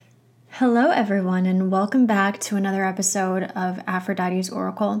Hello, everyone, and welcome back to another episode of Aphrodite's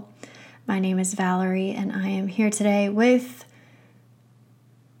Oracle. My name is Valerie, and I am here today with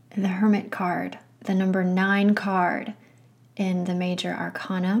the Hermit card, the number 9 card in the Major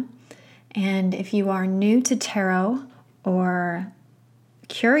Arcana. And if you are new to tarot or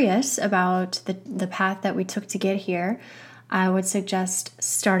curious about the path that we took to get here, I would suggest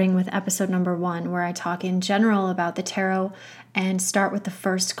starting with episode number 1, where I talk in general about the tarot and start with the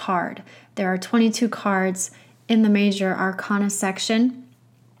first card. There are 22 cards in the Major Arcana section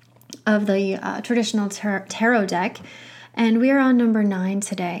of the traditional tarot deck, and we are on number 9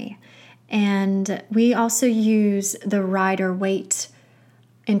 today. And we also use the Rider-Waite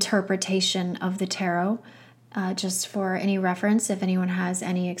interpretation of the tarot, just for any reference if anyone has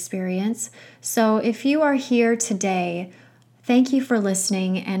any experience. So if you are here today, thank you for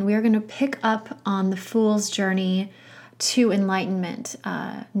listening, and we're going to pick up on the Fool's journey to enlightenment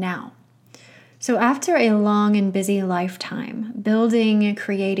now. So after a long and busy lifetime, building,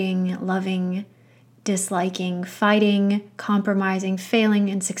 creating, loving, disliking, fighting, compromising,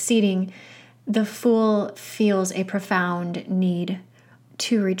 failing, and succeeding, the Fool feels a profound need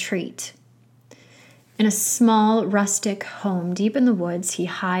to retreat. In a small, rustic home deep in the woods, he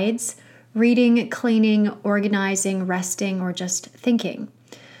hides, reading, cleaning, organizing, resting, or just thinking.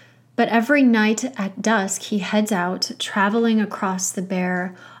 But every night at dusk, he heads out, traveling across the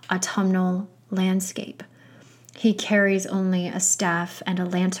bare autumnal landscape. He carries only a staff and a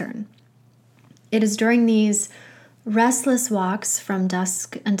lantern. It is during these restless walks from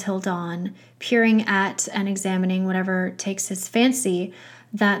dusk until dawn, peering at and examining whatever takes his fancy,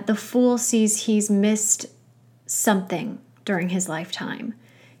 that the Fool sees he's missed something during his lifetime.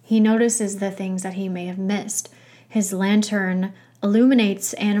 He notices the things that he may have missed. His lantern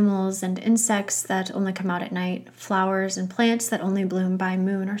illuminates animals and insects that only come out at night, flowers and plants that only bloom by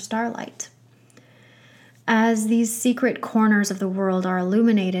moon or starlight. As these secret corners of the world are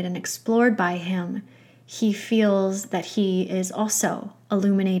illuminated and explored by him, he feels that he is also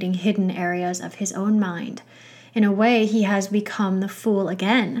illuminating hidden areas of his own mind. In a way, he has become the Fool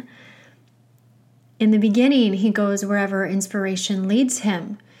again. In the beginning, he goes wherever inspiration leads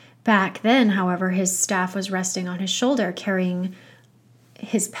him. Back then, however, his staff was resting on his shoulder, carrying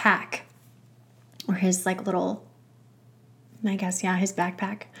his pack, or his his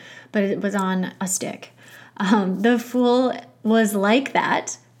backpack, but it was on a stick. The Fool was like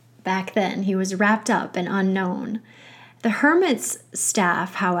that back then. He was wrapped up and unknown. The Hermit's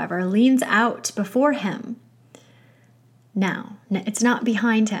staff, however, leans out before him. Now, it's not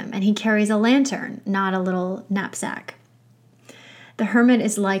behind him, and he carries a lantern, not a little knapsack. The Hermit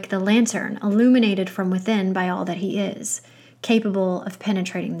is like the lantern, illuminated from within by all that he is, capable of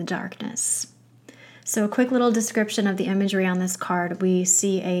penetrating the darkness. So a quick little description of the imagery on this card. We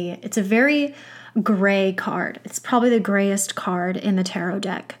see it's a very gray card. It's probably the grayest card in the tarot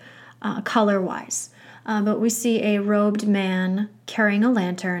deck, color-wise. But we see a robed man carrying a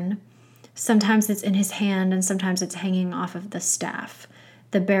lantern. Sometimes it's in his hand, and sometimes it's hanging off of the staff.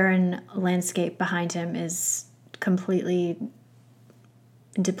 The barren landscape behind him is completely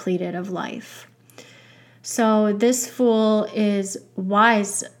depleted of life. So this Fool is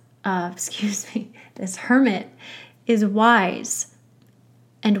wise, this Hermit is wise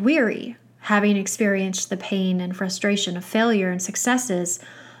and weary, having experienced the pain and frustration of failure and successes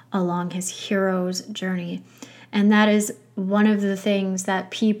along his hero's journey. And that is one of the things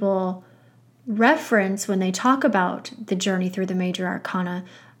that people reference when they talk about the journey through the Major Arcana.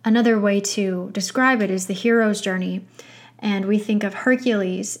 Another way to describe it is the hero's journey. And we think of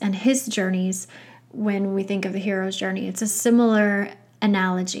Hercules and his journeys when we think of the hero's journey. It's a similar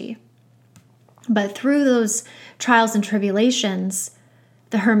analogy. But through those trials and tribulations,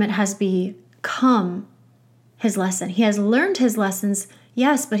 the Hermit has become his lesson. He has learned his lessons,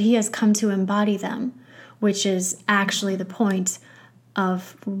 yes, but he has come to embody them, which is actually the point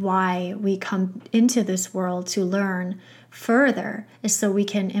of why we come into this world to learn further, is so we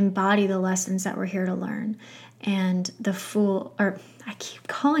can embody the lessons that we're here to learn. And the Fool, or I keep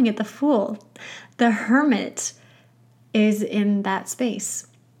calling it the Fool, the Hermit is in that space.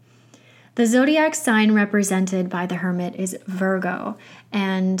 The zodiac sign represented by the Hermit is Virgo.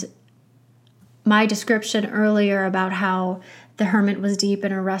 And my description earlier about how the Hermit was deep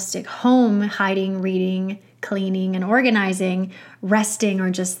in a rustic home, hiding, reading, cleaning, and organizing, resting,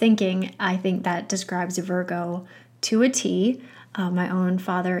 or just thinking, I think that describes Virgo to a T. My own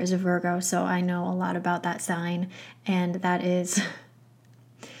father is a Virgo, so I know a lot about that sign, and that is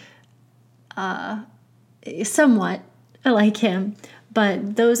somewhat like him.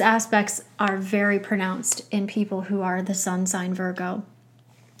 But those aspects are very pronounced in people who are the sun sign Virgo.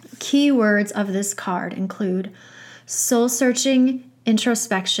 Key words of this card include soul-searching,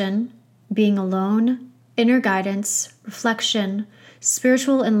 introspection, being alone, inner guidance, reflection,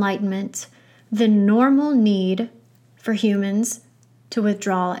 spiritual enlightenment, the normal need for humans to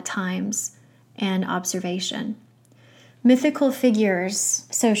withdraw at times, and observation. Mythical figures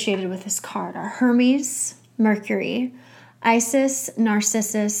associated with this card are Hermes, Mercury, Isis,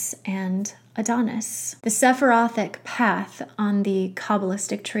 Narcissus, and Adonis. The Sephirothic path on the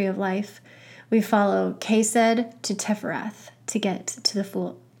Kabbalistic tree of life, we follow Kesed to Tefereth to get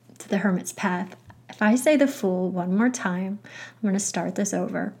to the Hermit's path. If I say the Fool one more time, I'm going to start this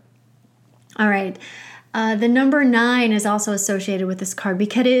over. All right. The number 9 is also associated with this card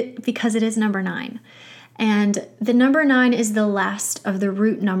because it is number 9. And the number 9 is the last of the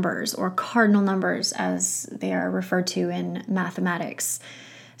root numbers, or cardinal numbers as they are referred to in mathematics.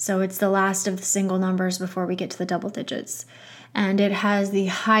 So it's the last of the single numbers before we get to the double digits. And it has the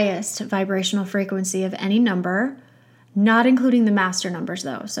highest vibrational frequency of any number, not including the master numbers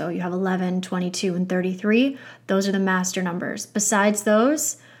though. So you have 11, 22, and 33. Those are the master numbers. Besides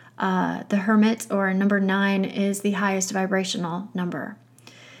those, the Hermit, or number 9, is the highest vibrational number.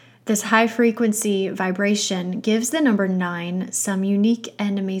 This high frequency vibration gives the number 9 some unique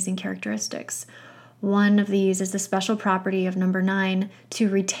and amazing characteristics. One of these is the special property of number 9 to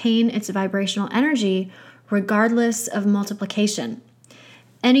retain its vibrational energy regardless of multiplication.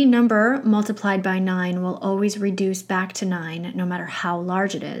 Any number multiplied by 9 will always reduce back to 9 no matter how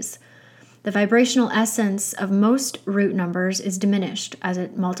large it is. The vibrational essence of most root numbers is diminished as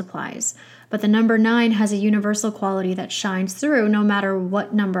it multiplies, but the number 9 has a universal quality that shines through no matter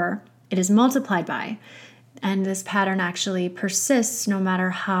what number it is multiplied by. And this pattern actually persists no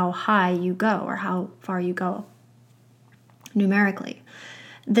matter how high you go or how far you go numerically.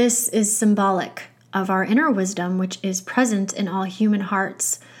 This is symbolic of our inner wisdom, which is present in all human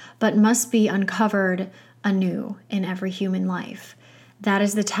hearts, but must be uncovered anew in every human life. That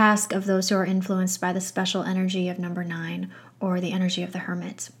is the task of those who are influenced by the special energy of number 9, or the energy of the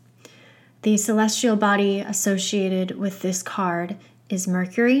Hermit. The celestial body associated with this card is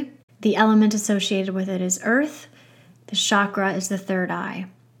Mercury. The element associated with it is Earth. The chakra is the third eye.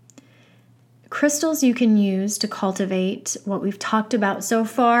 Crystals you can use to cultivate what we've talked about so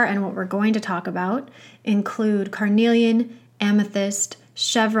far and what we're going to talk about include carnelian, amethyst,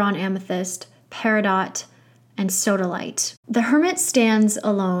 chevron amethyst, peridot, and sodalite. The Hermit stands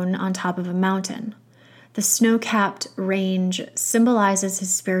alone on top of a mountain. The snow-capped range symbolizes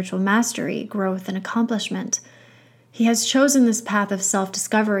his spiritual mastery, growth, and accomplishment. He has chosen this path of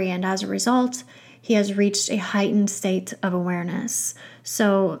self-discovery, and as a result, he has reached a heightened state of awareness.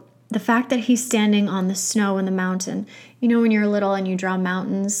 So the fact that he's standing on the snow in the mountain, when you're little and you draw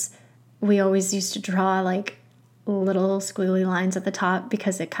mountains, we always used to draw like little squiggly lines at the top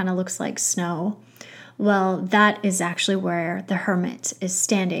because it kind of looks like snow. Well, that is actually where the Hermit is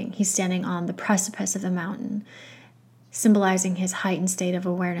standing. He's standing on the precipice of the mountain, symbolizing his heightened state of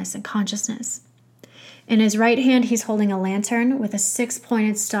awareness and consciousness. In his right hand, he's holding a lantern with a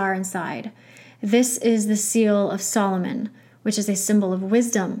 6-pointed star inside. This is the seal of Solomon, which is a symbol of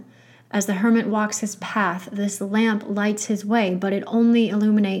wisdom. As the Hermit walks his path, this lamp lights his way, but it only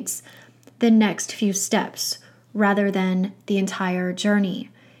illuminates the next few steps rather than the entire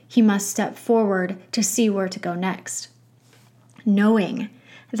journey. He must step forward to see where to go next, knowing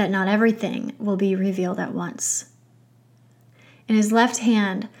that not everything will be revealed at once. In his left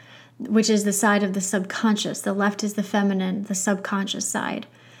hand, which is the side of the subconscious, the left is the feminine, the subconscious side,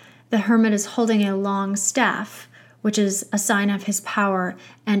 the Hermit is holding a long staff, which is a sign of his power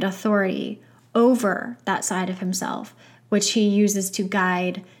and authority over that side of himself, which he uses to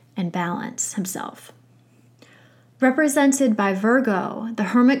guide and balance himself. Represented by Virgo, the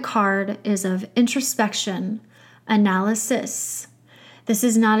Hermit card is of introspection, analysis. This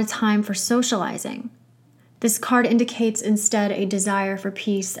is not a time for socializing. This card indicates instead a desire for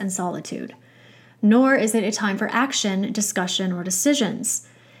peace and solitude. Nor is it a time for action, discussion, or decisions.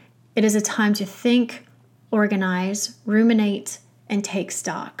 It is a time to think, organize, ruminate, and take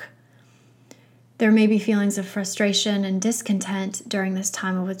stock. There may be feelings of frustration and discontent during this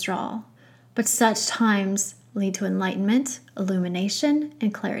time of withdrawal, but such times lead to enlightenment, illumination,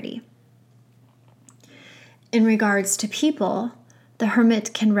 and clarity. In regards to people, the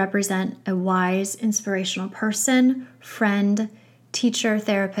Hermit can represent a wise, inspirational person, friend, teacher,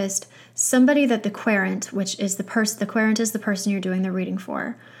 therapist, somebody that the querent, which is the querent is the person you're doing the reading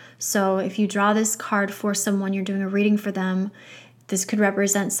for. So if you draw this card for someone you're doing a reading for them, this could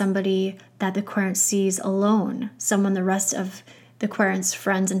represent somebody that the querent sees alone, someone the rest of the querent's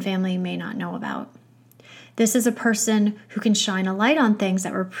friends and family may not know about. This is a person who can shine a light on things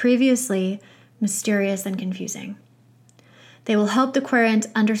that were previously mysterious and confusing. They will help the querent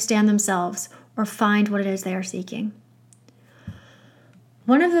understand themselves or find what it is they are seeking.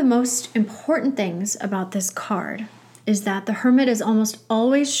 One of the most important things about this card is that the hermit is almost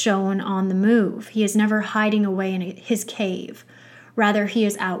always shown on the move. He is never hiding away in his cave. Rather, he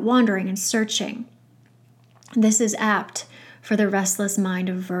is out wandering and searching. This is apt for the restless mind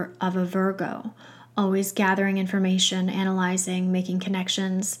of a Virgo, always gathering information, analyzing, making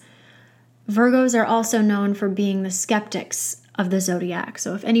connections. Virgos are also known for being the skeptics of the zodiac.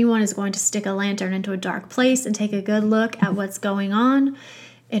 So if anyone is going to stick a lantern into a dark place and take a good look at what's going on,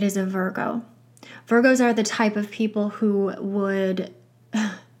 it is a Virgo. Virgos are the type of people who would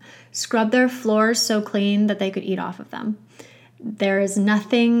scrub their floors so clean that they could eat off of them. There is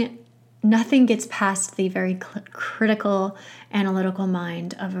nothing gets past the very critical, analytical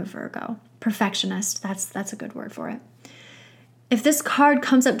mind of a Virgo. Perfectionist, that's a good word for it. If this card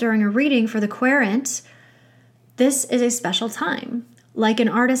comes up during a reading for the querent, this is a special time. Like an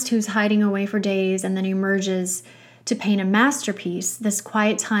artist who's hiding away for days and then emerges to paint a masterpiece, this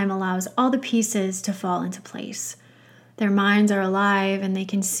quiet time allows all the pieces to fall into place. Their minds are alive and they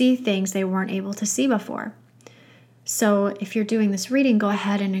can see things they weren't able to see before. So if you're doing this reading, go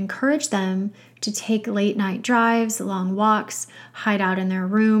ahead and encourage them to take late night drives, long walks, hide out in their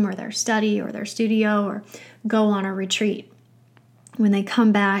room or their study or their studio, or go on a retreat. When they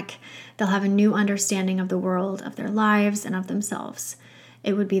come back, they'll have a new understanding of the world, of their lives, and of themselves.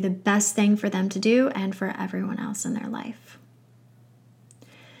 It would be the best thing for them to do and for everyone else in their life.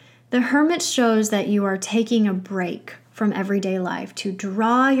 The hermit shows that you are taking a break from everyday life to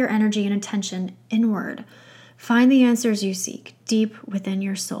draw your energy and attention inward. Find the answers you seek deep within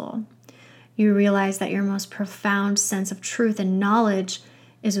your soul. You realize that your most profound sense of truth and knowledge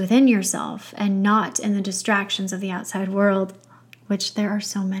is within yourself and not in the distractions of the outside world, which there are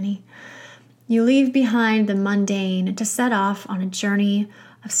so many. You leave behind the mundane to set off on a journey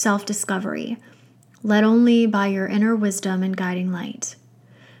of self-discovery, led only by your inner wisdom and guiding light.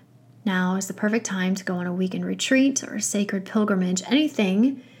 Now is the perfect time to go on a weekend retreat or a sacred pilgrimage,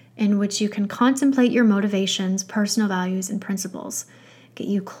 anything in which you can contemplate your motivations, personal values, and principles, get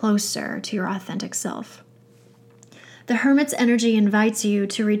you closer to your authentic self. The hermit's energy invites you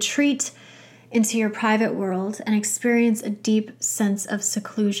to retreat into your private world and experience a deep sense of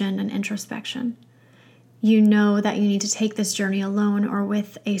seclusion and introspection. You know that you need to take this journey alone or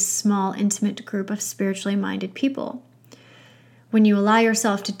with a small, intimate group of spiritually minded people. When you allow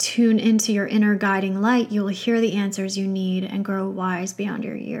yourself to tune into your inner guiding light, you will hear the answers you need and grow wise beyond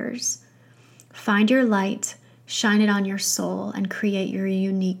your years. Find your light, shine it on your soul, and create your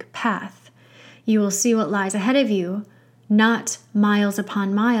unique path. You will see what lies ahead of you, not miles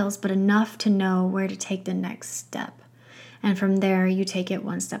upon miles, but enough to know where to take the next step. And from there, you take it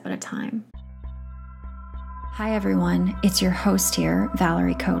one step at a time. Hi, everyone. It's your host here,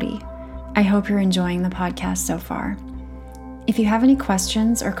 Valerie Cody. I hope you're enjoying the podcast so far. If you have any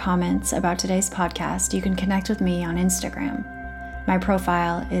questions or comments about today's podcast, you can connect with me on Instagram. My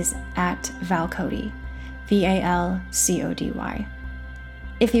profile is @ValCody, VALCODY.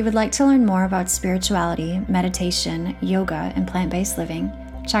 If you would like to learn more about spirituality, meditation, yoga, and plant-based living,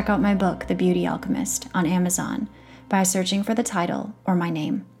 check out my book, The Beauty Alchemist, on Amazon by searching for the title or my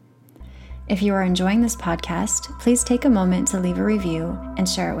name. If you are enjoying this podcast, please take a moment to leave a review and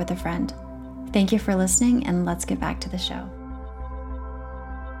share it with a friend. Thank you for listening, and let's get back to the show.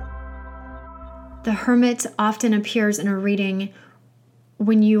 The hermit often appears in a reading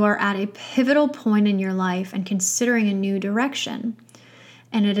when you are at a pivotal point in your life and considering a new direction.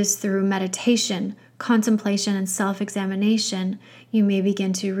 And it is through meditation, contemplation, and self-examination you may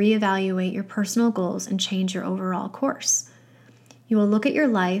begin to reevaluate your personal goals and change your overall course. You will look at your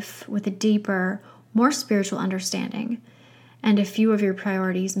life with a deeper, more spiritual understanding, and a few of your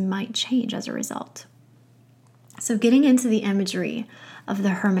priorities might change as a result. So getting into the imagery of the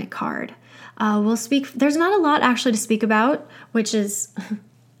Hermit card, there's not a lot actually to speak about, which is,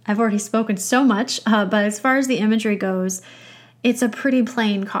 I've already spoken so much, but as far as the imagery goes, it's a pretty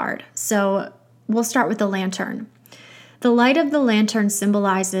plain card. So we'll start with the lantern. The light of the lantern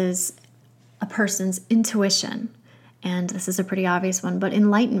symbolizes a person's intuition, and this is a pretty obvious one, but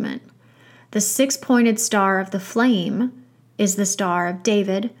enlightenment. The six-pointed star of the flame is the Star of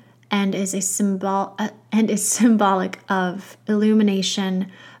David and is symbolic of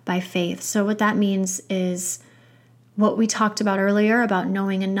illumination by faith. So what that means is what we talked about earlier about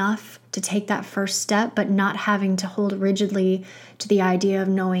knowing enough to take that first step, but not having to hold rigidly to the idea of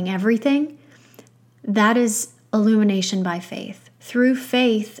knowing everything. That is illumination by faith. Through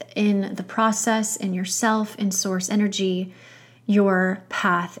faith in the process, in yourself, in source energy, your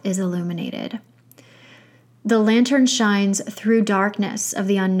path is illuminated. The lantern shines through darkness of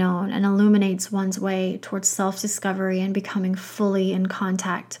the unknown and illuminates one's way towards self-discovery and becoming fully in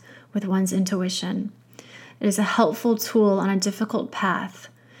contact with one's intuition. It is a helpful tool on a difficult path,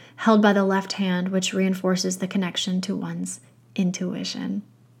 held by the left hand, which reinforces the connection to one's intuition.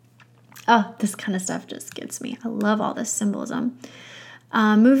 Oh, this kind of stuff just gets me. I love all this symbolism.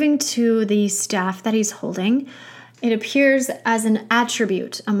 Moving to the staff that he's holding, it appears as an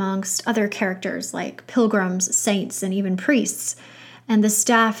attribute amongst other characters like pilgrims, saints, and even priests. And the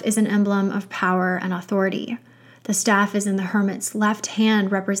staff is an emblem of power and authority. The staff is in the hermit's left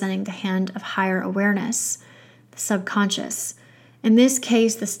hand, representing the hand of higher awareness, the subconscious. In this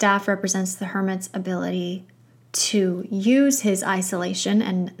case, the staff represents the hermit's ability to use his isolation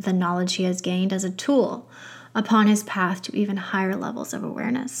and the knowledge he has gained as a tool upon his path to even higher levels of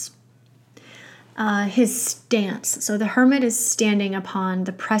awareness. His stance. So the hermit is standing upon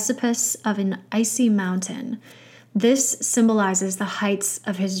the precipice of an icy mountain. This symbolizes the heights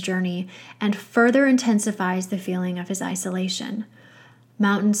of his journey and further intensifies the feeling of his isolation.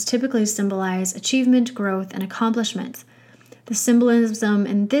 Mountains typically symbolize achievement, growth, and accomplishment. The symbolism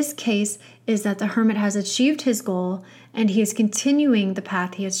in this case is that the hermit has achieved his goal and he is continuing the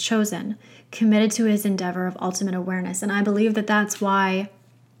path he has chosen, committed to his endeavor of ultimate awareness. And I believe that that's why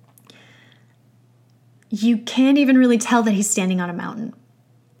you can't even really tell that he's standing on a mountain.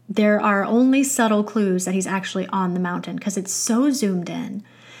 There are only subtle clues that he's actually on the mountain because it's so zoomed in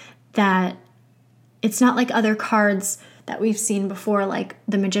that it's not like other cards that we've seen before, like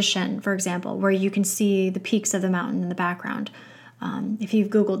the Magician, for example, where you can see the peaks of the mountain in the background. If you've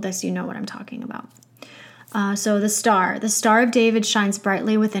Googled this, you know what I'm talking about. So the Star of David shines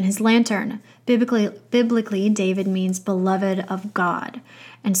brightly within his lantern. Biblically, David means beloved of God.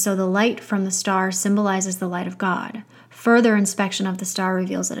 And so the light from the star symbolizes the light of God. Further inspection of the star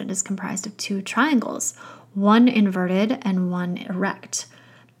reveals that it is comprised of two triangles, one inverted and one erect.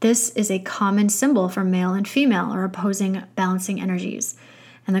 This is a common symbol for male and female or opposing balancing energies.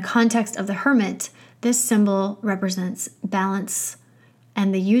 In the context of the hermit, this symbol represents balance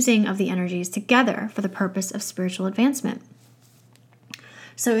and the using of the energies together for the purpose of spiritual advancement.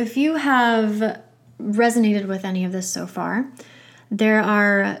 So if you have resonated with any of this so far, there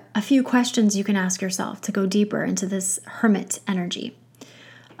are a few questions you can ask yourself to go deeper into this hermit energy.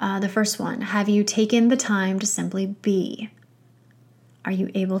 The first one, have you taken the time to simply be? Are you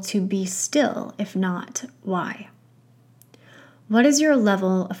able to be still? If not, why? What is your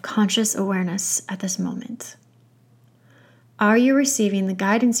level of conscious awareness at this moment? Are you receiving the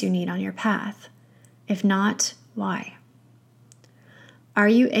guidance you need on your path? If not, why? Are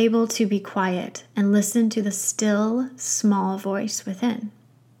you able to be quiet and listen to the still, small voice within?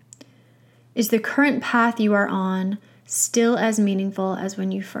 Is the current path you are on still as meaningful as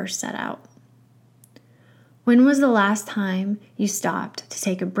when you first set out? When was the last time you stopped to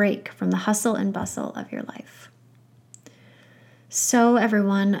take a break from the hustle and bustle of your life? So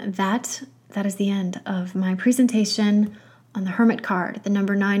everyone, that is the end of my presentation on the Hermit card, the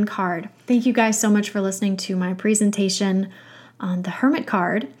number 9 card. Thank you guys so much for listening to my presentation on the Hermit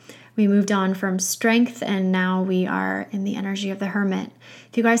card. We moved on from strength and now we are in the energy of the Hermit.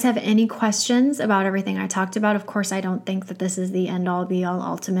 If you guys have any questions about everything I talked about, of course, I don't think that this is the end-all, be-all,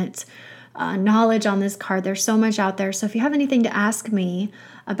 ultimate knowledge on this card. There's so much out there. So if you have anything to ask me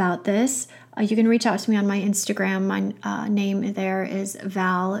about this, you can reach out to me on my Instagram. My name there is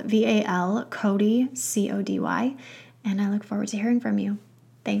Val, V-A-L, Cody, C-O-D-Y. And I look forward to hearing from you.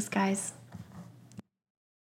 Thanks, guys.